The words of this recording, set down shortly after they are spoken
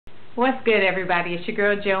What's good, everybody? It's your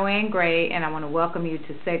girl Joanne Gray, and I want to welcome you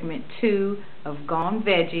to segment 2 of Gone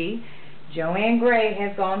Veggie. Joanne Gray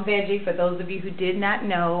has gone veggie. For those of you who did not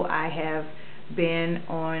know, I have been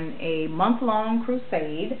on a month-long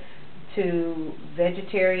crusade to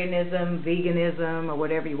vegetarianism, veganism, or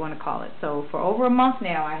whatever you want to call it. So for over a month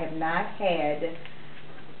now, I have not had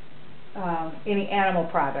any animal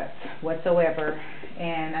products whatsoever.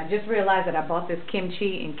 And I just realized that I bought this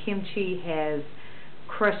kimchi, and kimchi has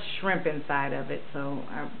crushed shrimp inside of it, so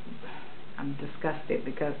I'm disgusted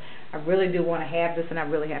because I really do want to have this, and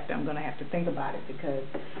I'm going to have to think about it, because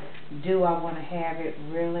do I want to have it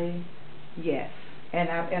really? Yes. And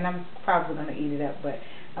I'm probably going to eat it up, but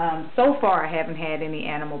so far I haven't had any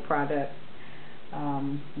animal products,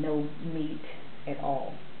 no meat at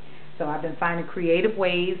all. So I've been finding creative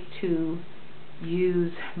ways to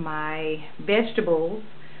use my vegetables.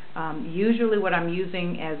 Usually what I'm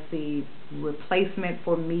using as the replacement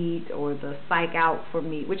for meat, or the psych out for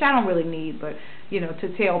meat, which I don't really need, but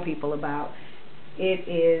to tell people about it,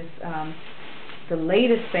 is the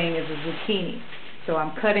latest thing is a zucchini. So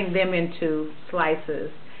I'm cutting them into slices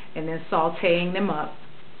and then sauteing them up,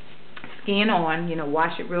 skin on,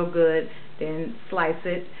 wash it real good, then slice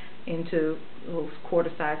it into little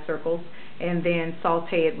quarter-sized circles, and then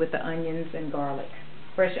saute it with the onions and garlic.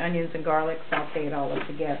 Fresh onions and garlic, saute it all up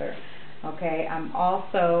together. Okay,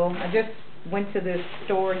 I just went to this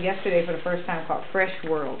store yesterday for the first time called Fresh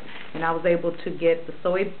World, and I was able to get the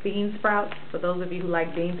soybean sprouts. For those of you who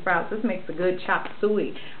like bean sprouts, this makes a good chop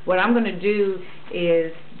suey. What I'm going to do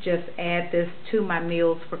is just add this to my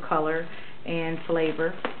meals for color and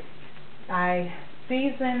flavor. I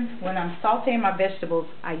season, when I'm sauteing my vegetables,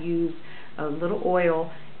 I use a little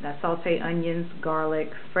oil, and I saute onions, garlic,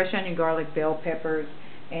 fresh onion, garlic, bell peppers,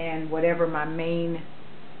 and whatever my main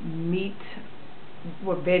meat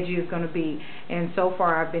or veggie is going to be. And so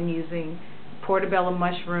far I've been using portobello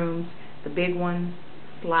mushrooms, the big ones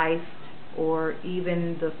sliced, or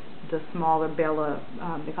even the smaller bella,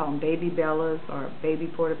 they call them baby bellas or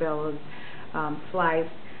baby portobellos, sliced.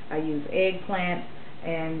 I use eggplant,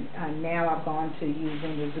 and now I've gone to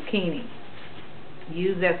using the zucchini.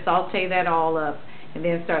 Use that, saute that all up, and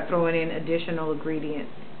then start throwing in additional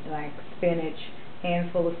ingredients like spinach,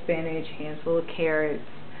 handful of spinach, handful of carrots,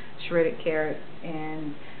 shredded carrots,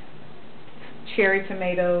 and cherry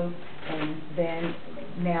tomatoes, and then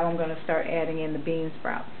now I'm going to start adding in the bean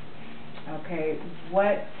sprouts. Okay,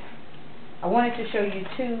 what I wanted to show you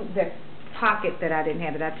too, that pocket that I didn't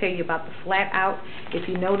have. Did I tell you about the flat out? If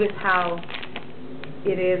you notice how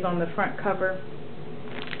it is on the front cover,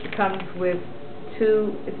 it comes with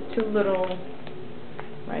two little,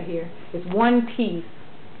 right here, it's one piece,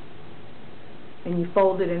 and you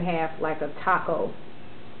fold it in half like a taco,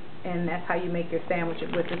 and that's how you make your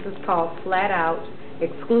sandwiches with. This is called Flat Out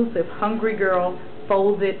Exclusive Hungry Girl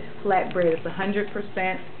Folded Flatbread. It's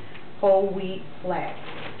 100% whole wheat flat.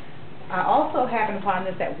 I also happened upon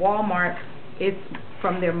this at Walmart. It's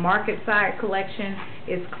from their Market Side collection.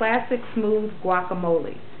 It's classic smooth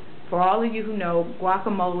guacamole. For all of you who know,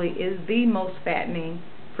 guacamole is the most fattening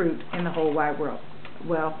fruit in the whole wide world.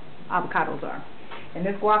 Well, avocados are. And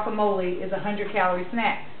this guacamole is a 100-calorie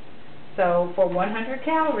snack. So for 100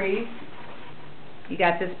 calories, you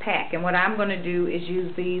got this pack. And what I'm going to do is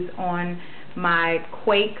use these on my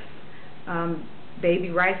Quakes baby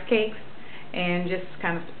rice cakes, and just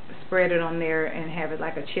kind of spread it on there and have it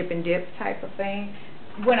like a chip and dip type of thing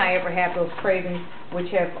when I ever have those cravings, which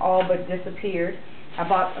have all but disappeared. I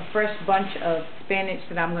bought a fresh bunch of spinach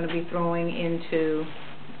that I'm going to be throwing into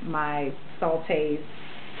my sautés,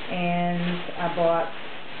 and I bought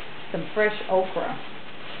some fresh okra.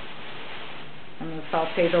 I'm going to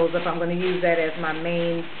saute those up. I'm going to use that as my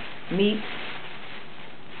main meat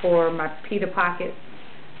for my pita pockets.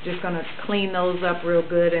 Just going to clean those up real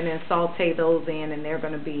good and then saute those in, and they're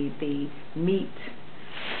going to be the meat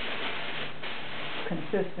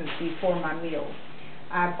consistency for my meals.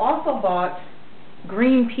 I've also bought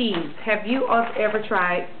green peas. Have you ever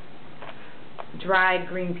tried dried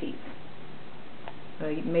green peas?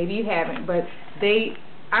 Maybe you haven't, but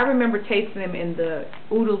I remember tasting them in the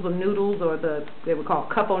oodles of noodles, or they were called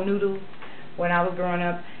cup-o noodles when I was growing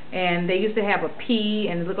up, and they used to have a pea,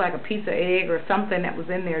 and it looked like a piece of egg or something that was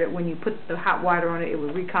in there, that when you put the hot water on it, it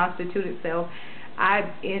would reconstitute itself.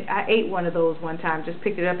 I ate one of those one time, just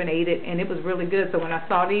picked it up and ate it, and it was really good. So when I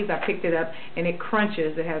saw these, I picked it up, and it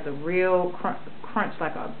crunches. It has a real crunch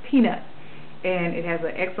like a peanut, and it has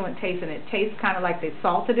an excellent taste, and it tastes kind of like they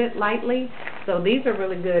salted it lightly. So these are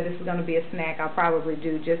really good. This is going to be a snack. I'll probably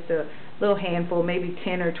do just a little handful, maybe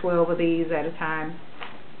 10 or 12 of these at a time.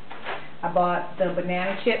 I bought the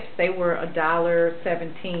banana chips. They were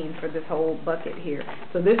 $1.17 for this whole bucket here.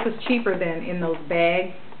 So this was cheaper than in those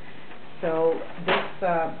bags. So this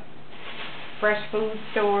fresh food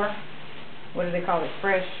store, what do they call it?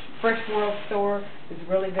 Fresh World store is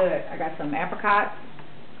really good. I got some apricots,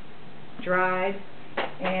 dried,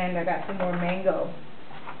 and I got some more mango.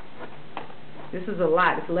 This is a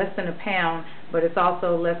lot. It's less than a pound, but it's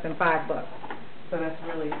also less than $5. So that's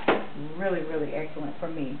really excellent for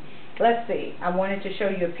me. Let's see. I wanted to show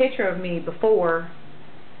you a picture of me before.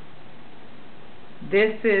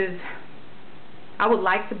 This is, I would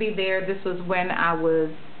like to be there. This was when I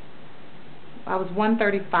was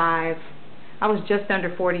 135. I was just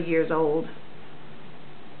under 40 years old.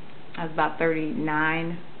 I was about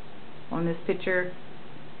 39 on this picture.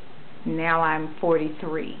 Now I'm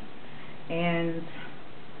 43. And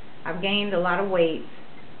I've gained a lot of weight,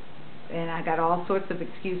 and I got all sorts of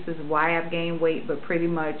excuses why I've gained weight, but pretty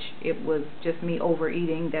much it was just me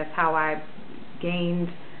overeating. That's how I gained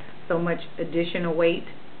so much additional weight.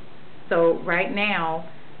 So right now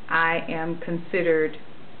I am considered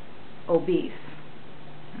obese,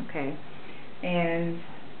 okay, and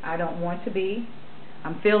I don't want to be.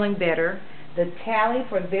 I'm feeling better. The tally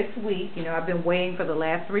for this week, you know, I've been weighing for the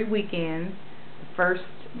last 3 weekends.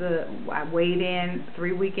 I weighed in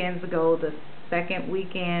 3 weekends ago. The second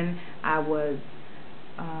weekend I was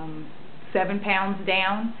 7 pounds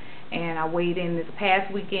down, and I weighed in this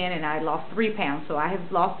past weekend and I lost 3 pounds. So I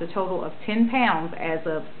have lost a total of 10 pounds as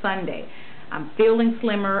of Sunday. I'm feeling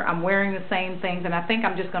slimmer. I'm wearing the same things, and I think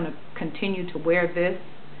I'm just going to continue to wear this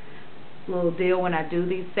little deal when I do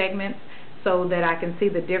these segments, so that I can see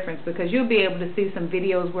the difference, because you'll be able to see some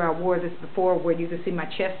videos where I wore this before, where you can see my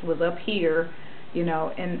chest was up here, you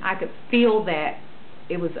know, and I could feel that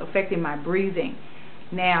it was affecting my breathing.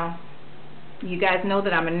 Now, you guys know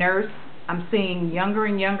that I'm a nurse. I'm seeing younger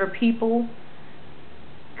and younger people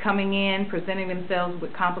coming in, presenting themselves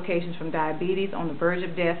with complications from diabetes, on the verge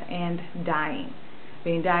of death and dying,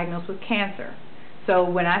 being diagnosed with cancer. So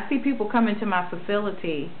when I see people come into my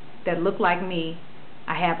facility that look like me,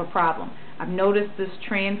 I have a problem. I've noticed this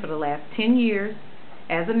trend for the last 10 years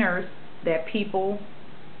as a nurse, that people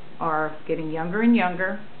are getting younger and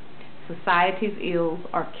younger. Society's ills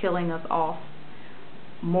are killing us off.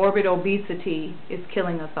 Morbid obesity is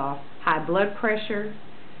killing us off. High blood pressure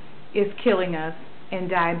is killing us, and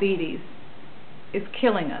diabetes is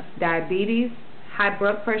killing us. Diabetes, high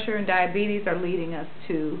blood pressure and diabetes are leading us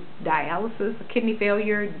to dialysis, kidney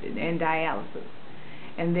failure, and dialysis.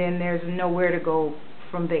 And then there's nowhere to go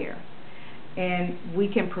from there. And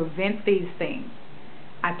we can prevent these things.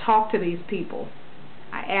 I talk to these people.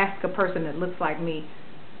 I ask a person that looks like me,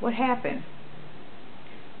 what happened?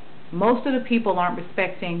 Most of the people aren't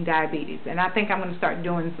respecting diabetes, and I think I'm going to start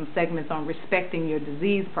doing some segments on respecting your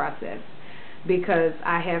disease process, because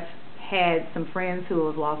I have had some friends who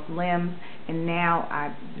have lost limbs, and now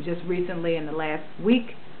I just recently, in the last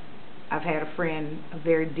week, I've had a friend, a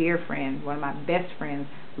very dear friend, one of my best friends,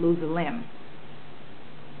 lose a limb,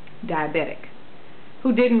 diabetic,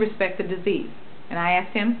 who didn't respect the disease. And I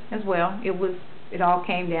asked him as well. It all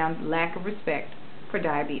came down to lack of respect for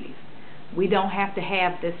diabetes. We don't have to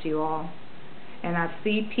have this, you all. And I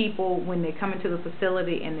see people when they come into the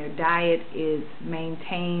facility and their diet is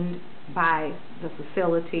maintained by the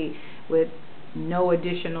facility with no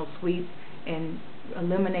additional sweets, and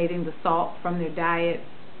eliminating the salt from their diet,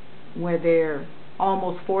 where they're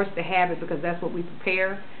almost forced to have it because that's what we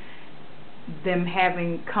prepare, them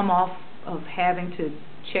having come off of having to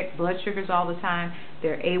check blood sugars all the time,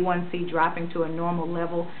 their A1C dropping to a normal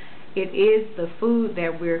level. It is the food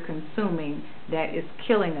that we're consuming that is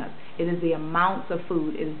killing us. It is the amounts of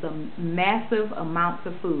food. It is the massive amounts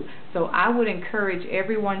of food. So I would encourage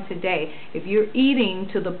everyone today, if you're eating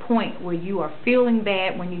to the point where you are feeling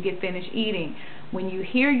bad when you get finished eating, when you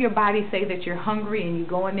hear your body say that you're hungry and you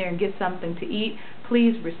go in there and get something to eat,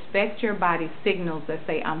 please respect your body's signals that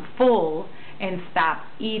say, I'm full, and stop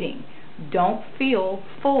eating. Don't feel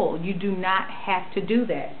full. You do not have to do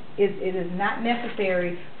that. It is not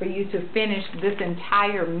necessary for you to finish this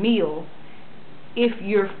entire meal if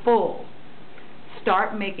you're full.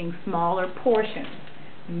 Start making smaller portions.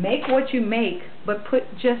 Make what you make, but put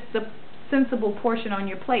just the sensible portion on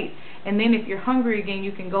your plate. And then if you're hungry again,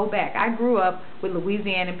 you can go back. I grew up with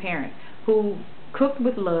Louisiana parents who cooked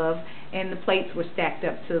with love, and the plates were stacked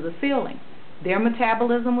up to the ceiling. Their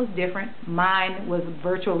metabolism was different. Mine was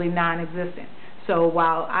virtually non-existent. So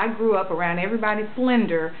while I grew up around everybody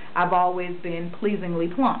slender, I've always been pleasingly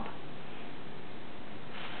plump.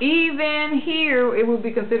 Even here, it would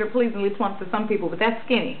be considered pleasingly plump to some people, but that's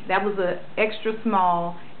skinny. That was an extra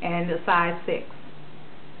small and a size 6.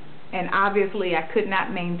 and obviously I could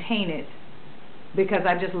not maintain it because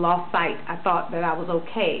I just lost sight. I thought that I was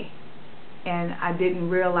okay, and I didn't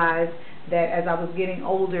realize that as I was getting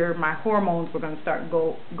older, my hormones were going to start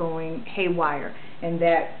going haywire, and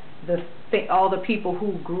that all the people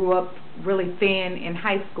who grew up really thin in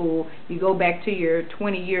high school, you go back to your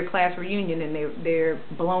 20-year class reunion and they're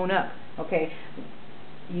blown up. Okay,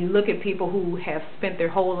 you look at people who have spent their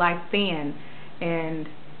whole life thin, and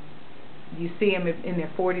you see them in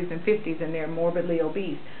their 40s and 50s and they're morbidly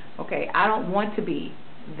obese. Okay, I don't want to be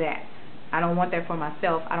that. I don't want that for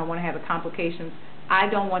myself. I don't want to have the complications. I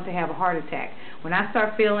don't want to have a heart attack. When I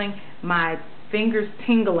start feeling my fingers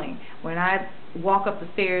tingling, when I walk up the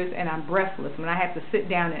stairs and I'm breathless, when I have to sit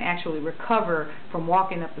down and actually recover from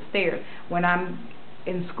walking up the stairs, when I'm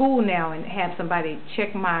in school now and have somebody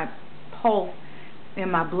check my pulse and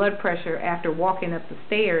my blood pressure after walking up the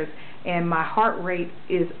stairs, and my heart rate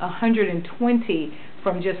is 120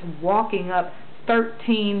 from just walking up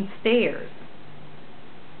 13 stairs,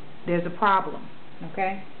 there's a problem.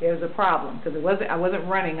 Okay, there's a problem, because I wasn't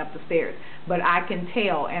running up the stairs, but I can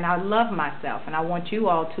tell, and I love myself, and I want you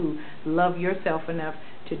all to love yourself enough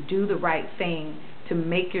to do the right thing, to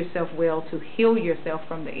make yourself well, to heal yourself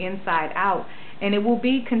from the inside out, and it will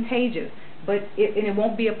be contagious, but it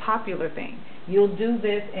won't be a popular thing. You'll do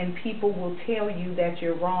this and people will tell you that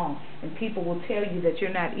you're wrong, and people will tell you that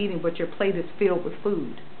you're not eating, but your plate is filled with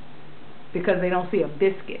food, because they don't see a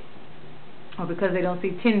biscuit, or because they don't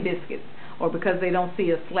see 10 biscuits, or because they don't see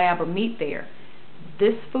a slab of meat there.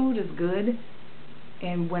 This food is good,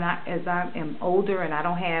 and as I am older and I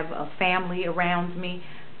don't have a family around me,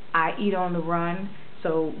 I eat on the run.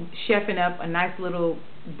 So chefing up a nice little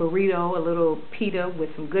burrito, a little pita with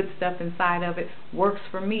some good stuff inside of it works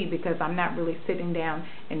for me, because I'm not really sitting down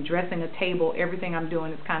and dressing a table. Everything I'm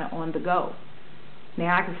doing is kind of on the go.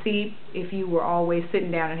 Now I can see if you were always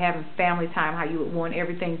sitting down and having family time, how you would want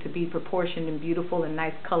everything to be proportioned and beautiful and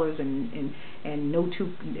nice colors, and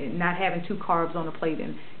not having 2 carbs on the plate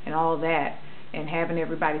and all that, and having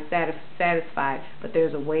everybody satisfied. But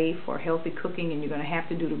there's a way for healthy cooking, and you're going to have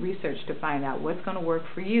to do the research to find out what's going to work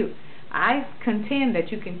for you. I contend that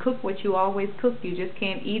you can cook what you always cook. You just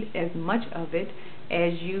can't eat as much of it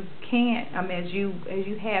as you as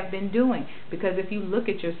you have been doing, because if you look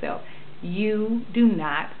at yourself, you do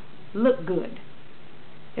not look good.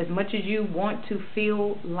 As much as you want to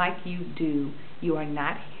feel like you do, you are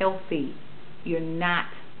not healthy. You're not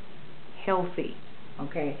healthy,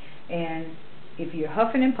 okay? And if you're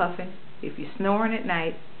huffing and puffing, if you're snoring at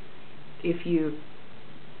night, if you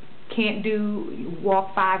can't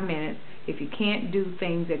walk 5 minutes, if you can't do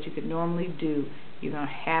things that you could normally do, you're going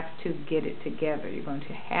to have to get it together. You're going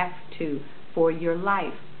to have to, for your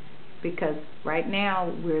life. Because right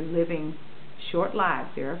now we're living short lives.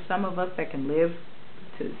 There are some of us that can live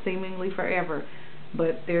to seemingly forever,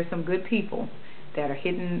 but there's some good people that are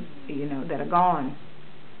hidden, that are gone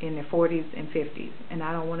in their 40s and 50s, and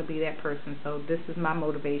I don't want to be that person. So this is my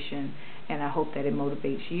motivation, and I hope that it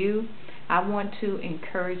motivates you. I want to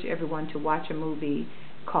encourage everyone to watch a movie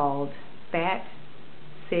called Fat,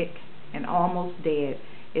 Sick, and Almost Dead.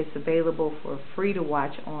 It's available for free to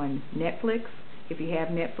watch on Netflix, if you have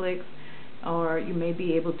Netflix, or you may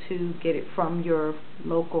be able to get it from your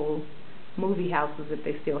local movie houses if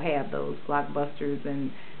they still have those, Blockbusters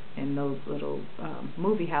and those little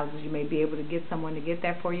movie houses. You may be able to get someone to get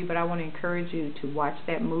that for you, but I want to encourage you to watch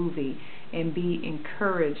that movie and be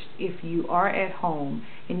encouraged if you are at home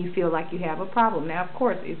and you feel like you have a problem. Now, of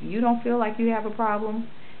course, if you don't feel like you have a problem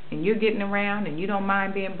and you're getting around and you don't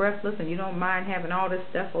mind being breathless and you don't mind having all this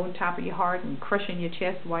stuff on top of your heart and crushing your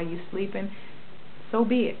chest while you're sleeping, so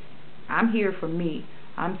be it. I'm here for me.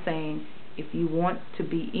 I'm saying if you want to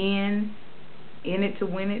be in it to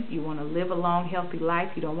win it, you want to live a long, healthy life,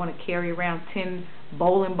 you don't want to carry around 10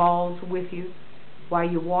 bowling balls with you while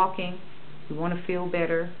you're walking, you want to feel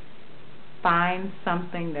better, find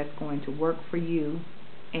something that's going to work for you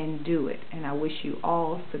and do it. And I wish you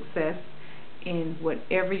all success in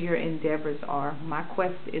whatever your endeavors are. My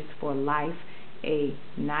quest is for life, a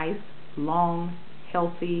nice, long,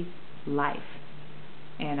 healthy life.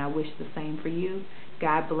 And I wish the same for you.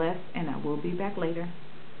 God bless, and I will be back later.